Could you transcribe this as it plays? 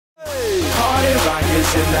Rock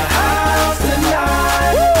is in the house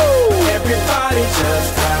tonight. Woo! Everybody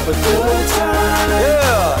just have a good time.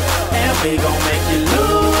 Yeah. And we gon' make you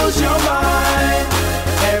lose your mind.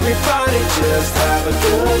 Everybody just have a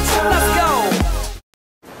good time. Let's go.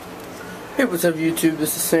 Hey, what's up YouTube?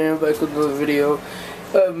 This is Sam back with another video.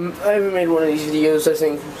 I haven't made one of these videos I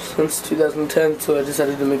think since 2010, so I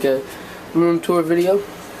decided to make a room tour video.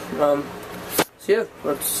 So yeah,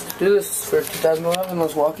 let's do this for 2011.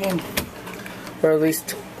 Let's walk in, or at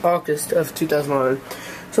least August of 2011.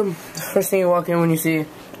 So the first thing you walk in when you see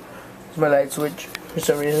is my light switch for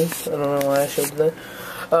some reason. I don't know why I showed that.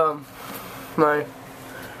 My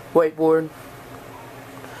whiteboard.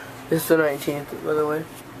 It's the 19th, by the way,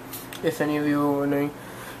 if any of you were wondering.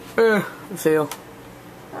 Fail.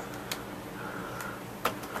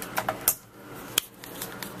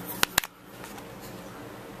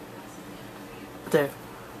 There.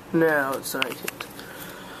 Now it's the 19th.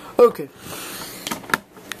 Okay.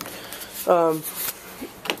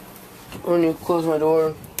 When you close my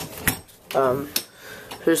door,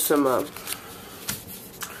 here's some,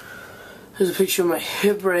 here's a picture of my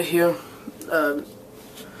hip right here. I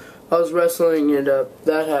was wrestling and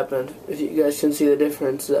that happened. If you guys can see the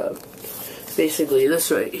difference, basically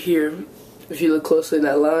this right here, if you look closely at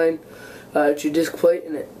that line, it's your disc plate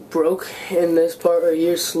and it broke, and this part right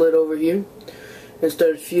here slid over here and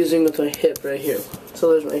started fusing with my hip right here.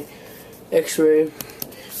 So there's my x-ray, and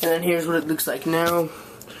then here's what it looks like now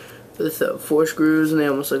with 4 screws, and they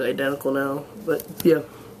almost look identical now, but yeah.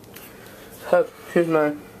 Here's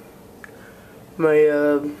my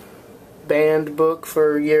band book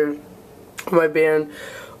for my band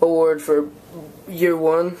award for year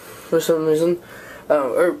 1 for some reason,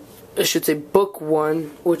 or I should say book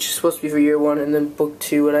 1, which is supposed to be for year 1, and then book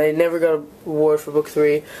 2, and I never got an award for book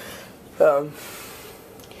 3.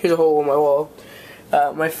 Here's a hole in my wall.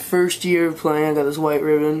 My first year of playing, I got this white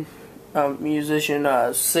ribbon, musician,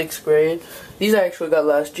 6th grade. These I actually got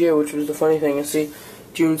last year, which was the funny thing. You see,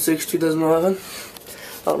 June 6, 2011.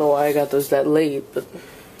 I don't know why I got those that late, but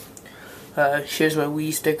here's my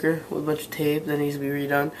Wii sticker with a bunch of tape that needs to be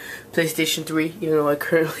redone. PlayStation 3, even though I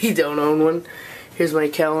currently don't own one. Here's my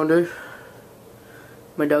calendar,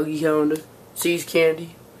 my doggy calendar, See's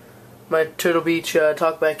Candy, my Turtle Beach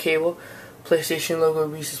talkback cable, PlayStation logo,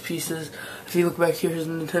 Reese's Pieces. If you look back here, here's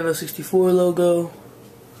the Nintendo 64 logo.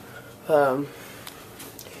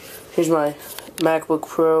 Here's my MacBook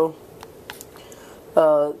Pro,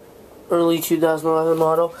 early 2011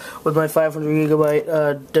 model with my 500GB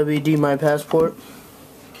WD My Passport.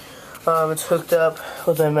 It's hooked up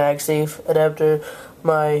with my MagSafe adapter,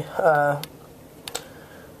 my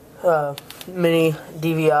mini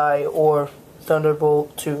DVI or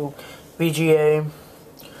Thunderbolt to VGA,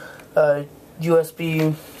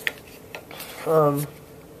 USB, I'm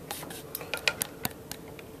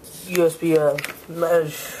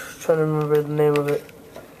trying to remember the name of it.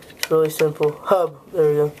 It's really simple. Hub, there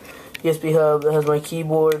we go. USB hub that has my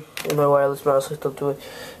keyboard and my wireless mouse hooked up to it.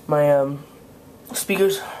 My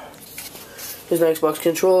speakers. Here's my Xbox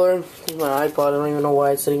controller. Here's my iPod. I don't even know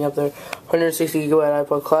why it's sitting up there. 160GB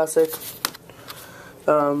iPod Classic.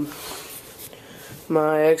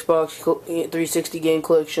 My Xbox 360 game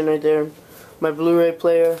collection right there. My Blu-ray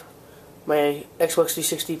player. My Xbox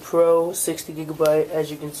 360 Pro, 60GB.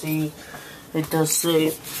 As you can see, it does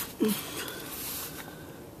say.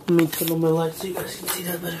 Let me turn on my light so you guys can see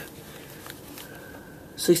that better.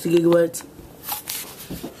 60GB.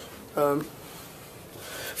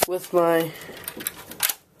 With my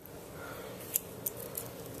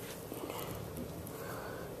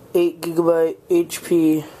 $8GB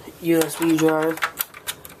HP USB drive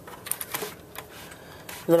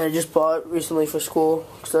that I just bought recently for school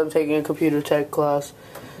because I'm taking a computer tech class.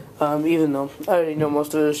 Even though I already know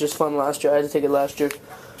most of it was just fun last year, I had to take it last year.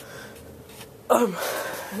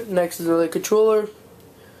 Next is the controller,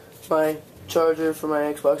 my charger for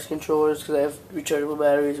my Xbox controllers because I have rechargeable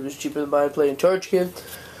batteries. It was cheaper than buying a play and charge kit.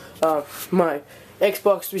 My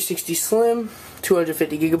Xbox 360 Slim,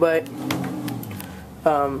 250GB.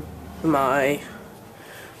 My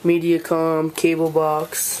Mediacom cable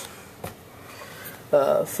box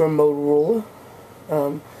from Motorola.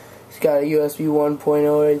 It's got a USB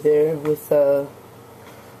 1.0 right there with the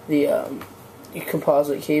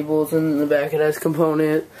composite cables, and in the back it has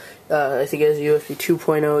component. I think it has USB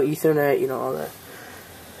 2.0, Ethernet, you know, all that.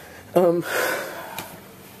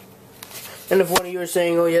 And if one of you are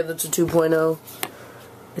saying, oh yeah, that's a 2.0,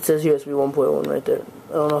 it says USB 1.1 right there.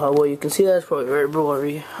 I don't know how well you can see that, it's probably very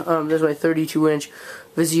blurry. There's my 32-inch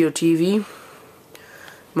Vizio TV,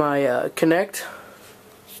 my Kinect,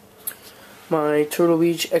 my Turtle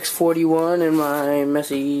Beach X41, and my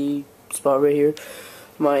messy spot right here.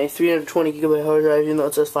 My 320 gigabyte hard drive, even though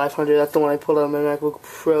it says 500, that's the one I pulled out of my MacBook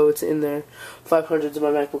Pro. It's in there. 500's in my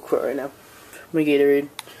MacBook Pro right now. My Gatorade.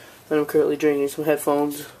 And I'm currently drinking some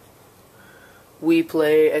headphones. Wii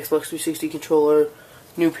Play, Xbox 360 controller,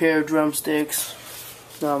 new pair of drumsticks.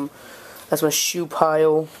 That's my shoe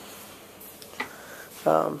pile.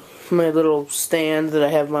 My little stand that I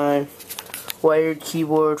have my wired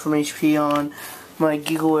keyboard from HP on. My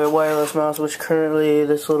GigaWare wireless mouse, which currently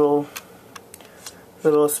this little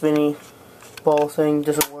spinny ball thing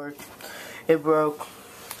doesn't work. It broke,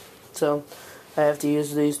 so I have to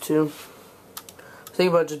use these two.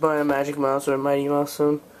 Think about just buying a Magic Mouse or a Mighty Mouse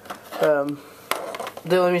soon.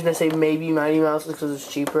 The only reason I say maybe Mighty Mouse is because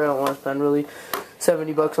it's cheaper. I don't want to spend really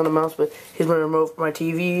 $70 on a mouse. But here's my remote for my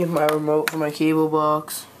TV, my remote for my cable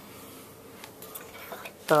box.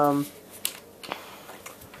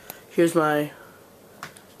 Here's my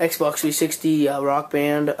Xbox 360 Rock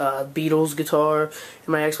Band Beatles guitar, and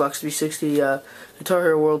my Xbox 360 Guitar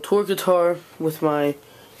Hero World Tour guitar with my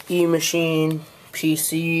E-Machine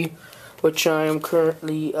PC, which I am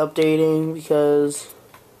currently updating because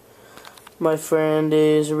my friend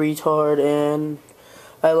is a retard and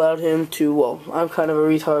I allowed him to, well, I'm kind of a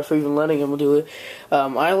retard for even letting him do it.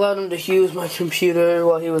 I allowed him to use my computer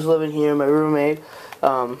while he was living here, my roommate.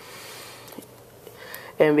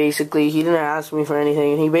 And basically, he didn't ask me for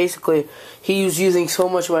anything, and he was using so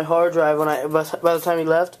much of my hard drive by the time he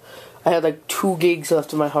left, I had like 2 gigs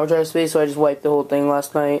left of my hard drive space, so I just wiped the whole thing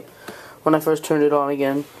last night when I first turned it on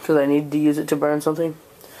again, because I needed to use it to burn something.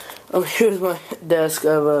 Here's my desk.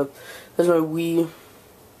 There's my Wii,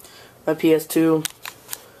 my PS2,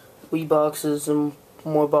 Wii boxes, and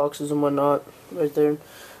more boxes and whatnot right there.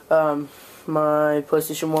 My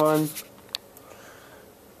PlayStation 1.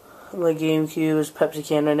 My GameCube is Pepsi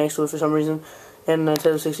can right next to it for some reason, and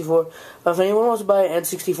Nintendo 64. If anyone wants to buy an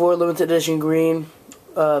N64 limited edition green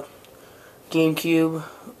GameCube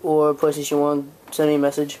or PlayStation 1, send me a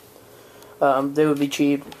message. They would be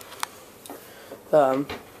cheap. But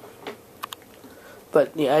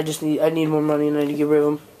yeah, I need more money and I need to get rid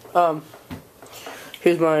of them.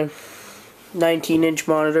 Here's my 19-inch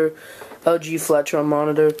monitor, LG Flatron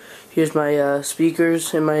monitor. Here's my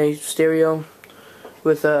speakers and my stereo.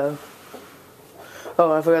 With oh,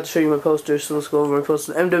 I forgot to show you my poster, so let's go over my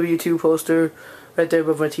poster. MW2 poster right there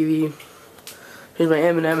above my TV. Here's my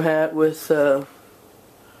Eminem hat with the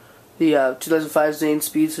 2005 Zane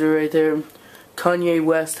Speedster right there. Kanye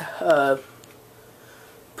West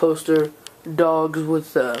poster. Dogs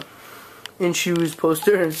with In Shoes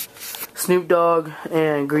poster. Snoop Dogg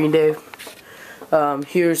and Green Day.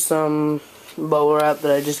 Here's some bubble wrap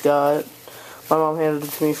that I just got. My mom handed it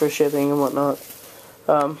to me for shipping and whatnot.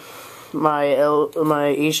 My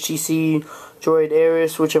HTC Droid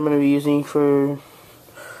Ares, which I'm going to be using for,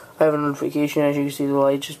 I have a notification, as you can see the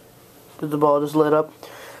light the ball just lit up.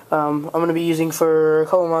 I'm going to be using for a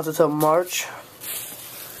couple months until March.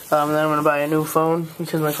 Then I'm going to buy a new phone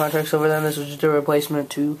because my contract's over then. This was just a replacement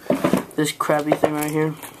to this crappy thing right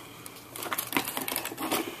here.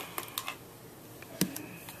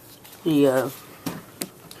 The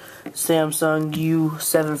Samsung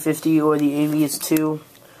U750 or the Avius 2.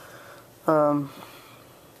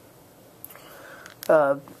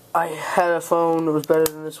 I had a phone that was better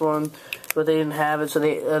than this one, but they didn't have it, so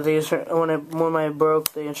when I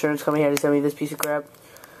broke, the insurance company had to send me this piece of crap.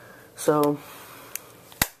 So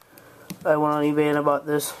I went on eBay and I bought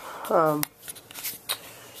this.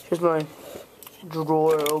 Here's my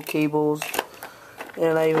drawer of cables,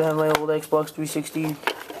 and I even have my old Xbox 360.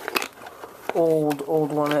 Old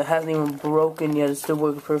one. It hasn't even broken yet. It's still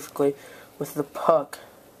working perfectly with the puck.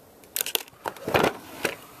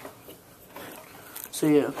 So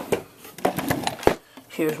yeah,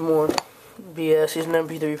 here's more BS. Here's an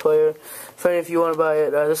MP3 player. If you want to buy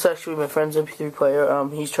it, this is actually my friend's MP3 player.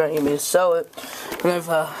 He's trying to get me to sell it, and I've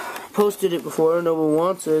posted it before. No one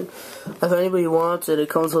wants it. If anybody wants it, it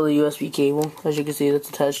comes with a USB cable. As you can see, that's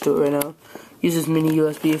attached to it right now. Uses mini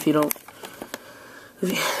USB if you don't. If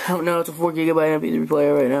you don't know, it's a 4 gigabyte MP3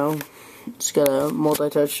 player right now. It's got a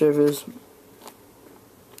multi-touch surface.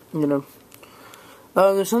 You know.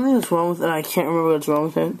 There's something that's wrong with it, and I can't remember what's wrong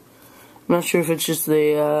with it. I'm not sure if it's just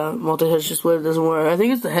the multi-touch display that doesn't work. I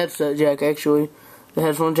think it's the headset jack, actually. The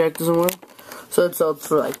headphone jack doesn't work. So it sells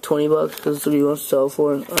for like $20 because that's what he wants to sell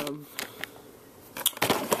for.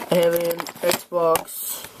 I have an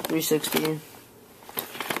Xbox 360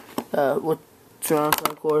 with surround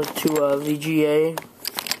sound cord to VGA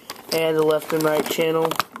and the left and right channel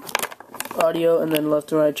audio, and then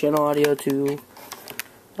left and right channel audio to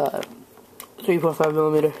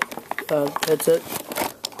 3.5mm headset.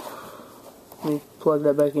 Let me plug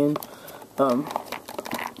that back in. Done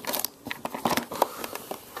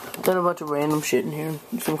a bunch of random shit in here.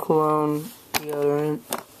 Some cologne, deodorant,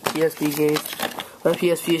 PSP case. My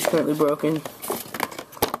PSP is currently broken.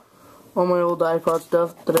 All my old iPod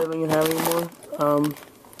stuff that I don't even have anymore.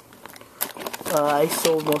 I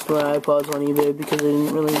sold most of my iPods on eBay because I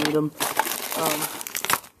didn't really need them.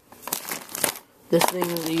 This thing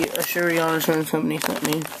the Asurion Insurance Company sent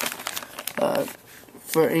me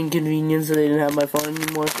for inconvenience that they didn't have my phone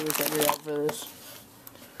anymore, so they sent me out for this.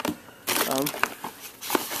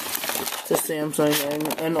 It's a Samsung thing.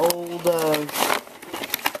 An old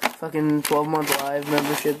fucking 12-month live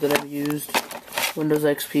membership that I've used. Windows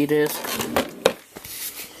XP disc.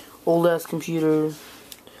 Old ass computer.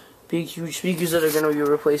 Big huge speakers that are going to be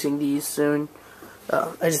replacing these soon.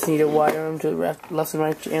 I just need to wire them to lessen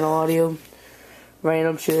my channel audio.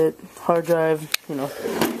 Random shit. Hard drive. You know.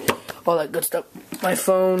 All that good stuff. My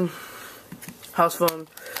phone. House phone.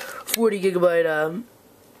 40 gigabyte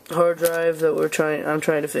hard drive that I'm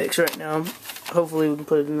trying to fix right now. Hopefully we can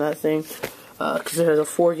put it in that thing. Because it has a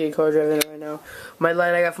 4 gig hard drive in it right now. My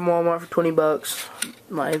light I got from Walmart for 20 bucks.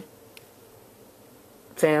 My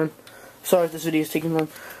fan. Sorry if this video is taking long.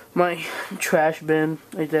 My trash bin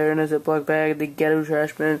right there in a Ziploc bag. The ghetto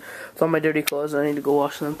trash bin. It's all my dirty clothes. I need to go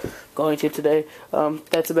wash them. Going to today.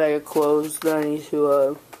 That's a bag of clothes that I need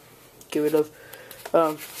to get rid of.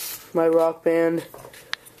 My Rock Band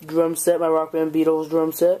drum set. My Rock Band Beatles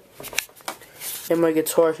drum set. And my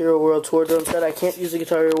Guitar Hero World Tour drum set. I can't use the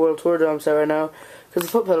Guitar Hero World Tour drum set right now because the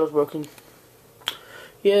foot pedal's broken.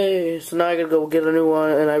 Yay! So now I gotta go get a new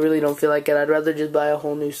one, and I really don't feel like it. I'd rather just buy a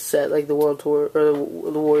whole new set, like the World Tour or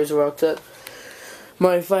the Warriors of Rock set.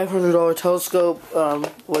 My $500 telescope,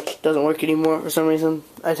 which doesn't work anymore for some reason.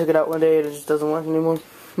 I took it out one day, and it just doesn't work anymore.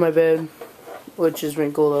 My bed, which is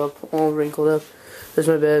wrinkled up, all wrinkled up. There's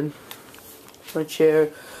my bed. My chair,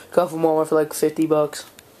 got from Walmart for like 50 bucks.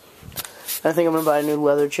 I think I'm gonna buy a new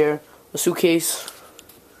leather chair, a suitcase,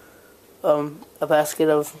 a basket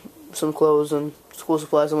of some clothes and school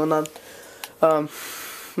supplies and whatnot.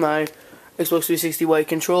 My Xbox 360 white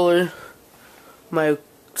controller, my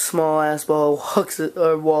small ass wall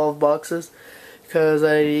of boxes, because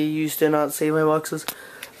I used to not save my boxes.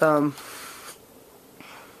 My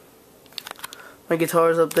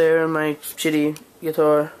guitar's up there, and my shitty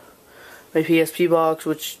guitar. My PSP box,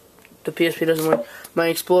 which the PSP doesn't work. My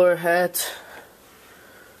Explorer hat,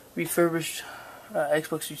 refurbished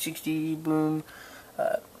Xbox 360, boom,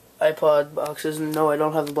 iPod boxes. No, I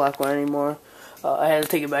don't have the black one anymore. I had to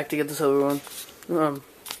take it back to get the silver one.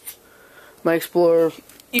 My Explorer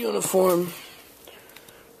uniform.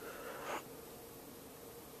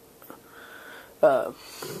 And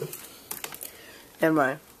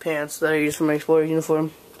my pants that I use for my Explorer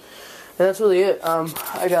uniform. And that's really it.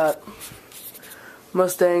 I got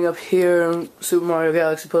Mustang up here, Super Mario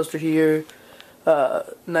Galaxy poster here,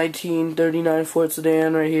 1939 Ford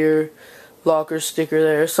sedan right here, locker sticker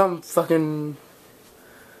there, some fucking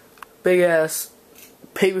big ass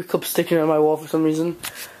paper clip sticking on my wall for some reason.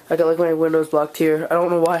 I got like my windows blocked here. I don't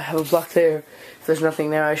know why I have it blocked there. If there's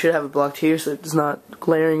nothing there, I should have it blocked here so it's not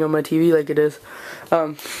glaring on my TV like it is.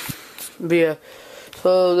 But yeah,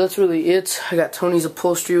 so that's really it. I got Tony's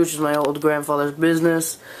Upholstery, which is my old grandfather's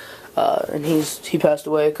business. And he passed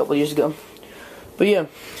away a couple years ago. But yeah,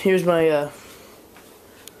 here's my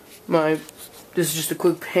this is just a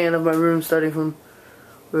quick pan of my room starting from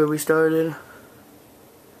where we started.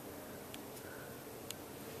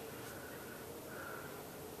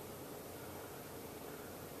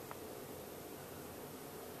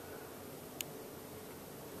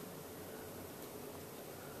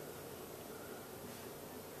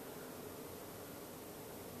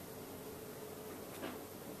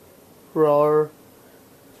 Rawr.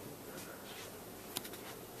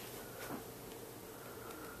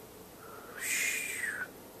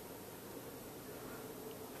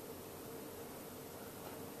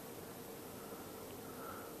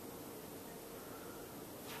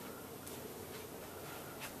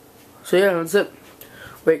 So yeah, that's it.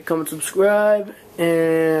 Rate, comment, subscribe,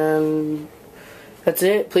 and that's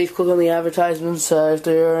it. Please click on the advertisements if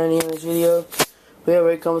there are any in this video. But yeah,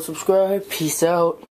 rate, comment, subscribe. Peace out.